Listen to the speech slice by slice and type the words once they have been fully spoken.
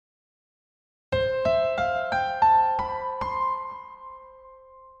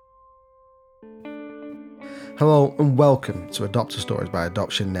Hello and welcome to Adoptive Stories by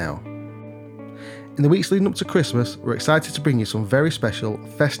Adoption Now. In the weeks leading up to Christmas, we're excited to bring you some very special,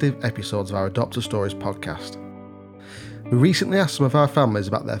 festive episodes of our Adoptive Stories podcast. We recently asked some of our families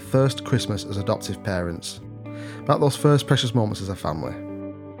about their first Christmas as adoptive parents, about those first precious moments as a family.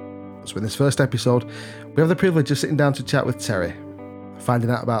 So in this first episode, we have the privilege of sitting down to chat with Terry,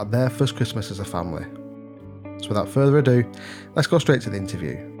 finding out about their first Christmas as a family. So without further ado, let's go straight to the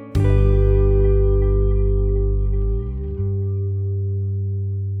interview.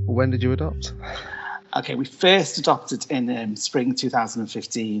 When did you adopt? Okay, we first adopted in spring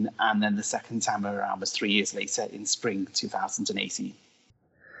 2015, and then the second time around was 3 years later in spring 2018.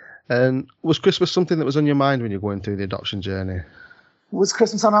 And was Christmas something that was on your mind when you were going through the adoption journey? Was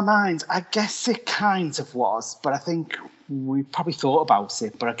Christmas on our mind? I guess it kind of was, but I think we probably thought about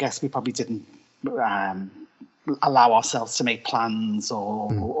it, but I guess we probably didn't allow ourselves to make plans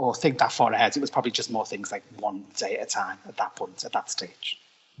or think that far ahead. It was probably just more things like one day at a time at that point, at that stage.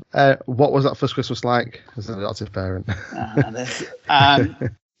 What was that first Christmas like as an adoptive parent?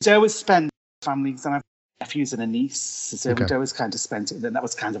 So always spend families, and I have nephews and a niece, so we'd always kind of spend it, and that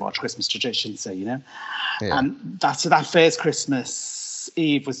was kind of our Christmas tradition, so and that first Christmas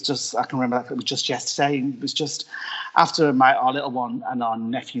Eve was just, I can remember that it was just yesterday. It was just after our little one and our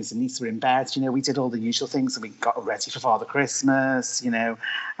nephews and niece were in bed, we did all the usual things, and we got ready for Father Christmas, and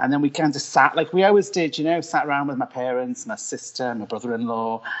then we kind of sat like we always did, sat around with my parents, my sister, my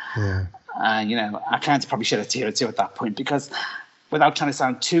brother-in-law. I kind of probably shed a tear or two at that point, because without trying to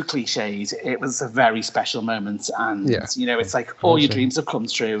sound too cliched, it was a very special moment, and it's like all your dreams have come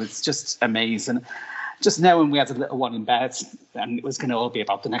true. It's just amazing. Just knowing we had a little one in bed, and it was going to all be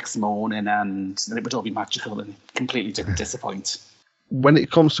about the next morning, and it would all be magical, and completely didn't disappoint. When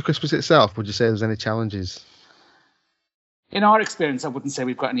it comes to Christmas itself, would you say there's any challenges? In our experience, I wouldn't say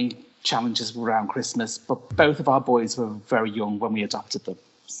we've got any challenges around Christmas, but both of our boys were very young when we adopted them.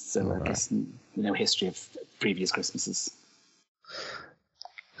 So I guess, history of previous Christmases.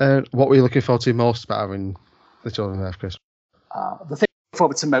 What were you looking forward to most about having the children there for Christmas? The thing I look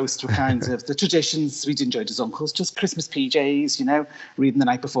forward to most were kind of the traditions we'd enjoyed as uncles, just Christmas PJs, reading the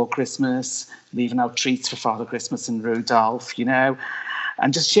night before Christmas, leaving out treats for Father Christmas and Rudolph,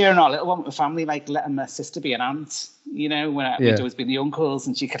 and just sharing our little one with the family, like letting my sister be an aunt, when we'd always been the uncles,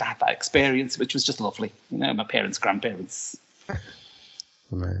 and she could have that experience, which was just lovely, my parents, grandparents.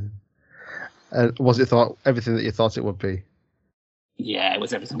 Man. And was it everything that you thought it would be? Yeah, it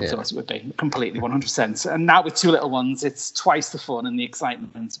was everything we thought it would be, completely, 100%. And now with two little ones, it's twice the fun and the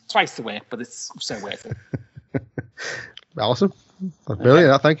excitement, twice the work, but it's so worth it. Awesome. That's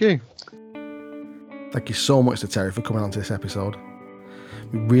brilliant. Thank you. Thank you so much to Terry for coming on to this episode.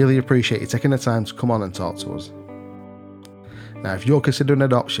 We really appreciate you taking the time to come on and talk to us. Now, if you're considering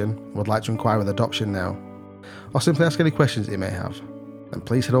adoption and would like to inquire with Adoption Now, or simply ask any questions that you may have, then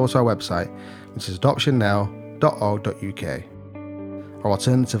please head over to our website, which is adoptionnow.org.uk. Or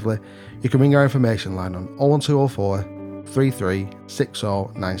alternatively, you can ring our information line on 01204 33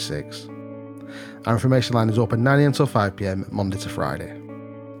 6096. Our information line is open 9am till 5pm, Monday to Friday.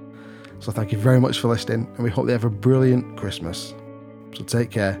 So thank you very much for listening, and we hope you have a brilliant Christmas. So take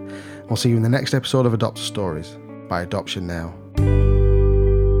care, and we'll see you in the next episode of Adoptive Stories by Adoption Now.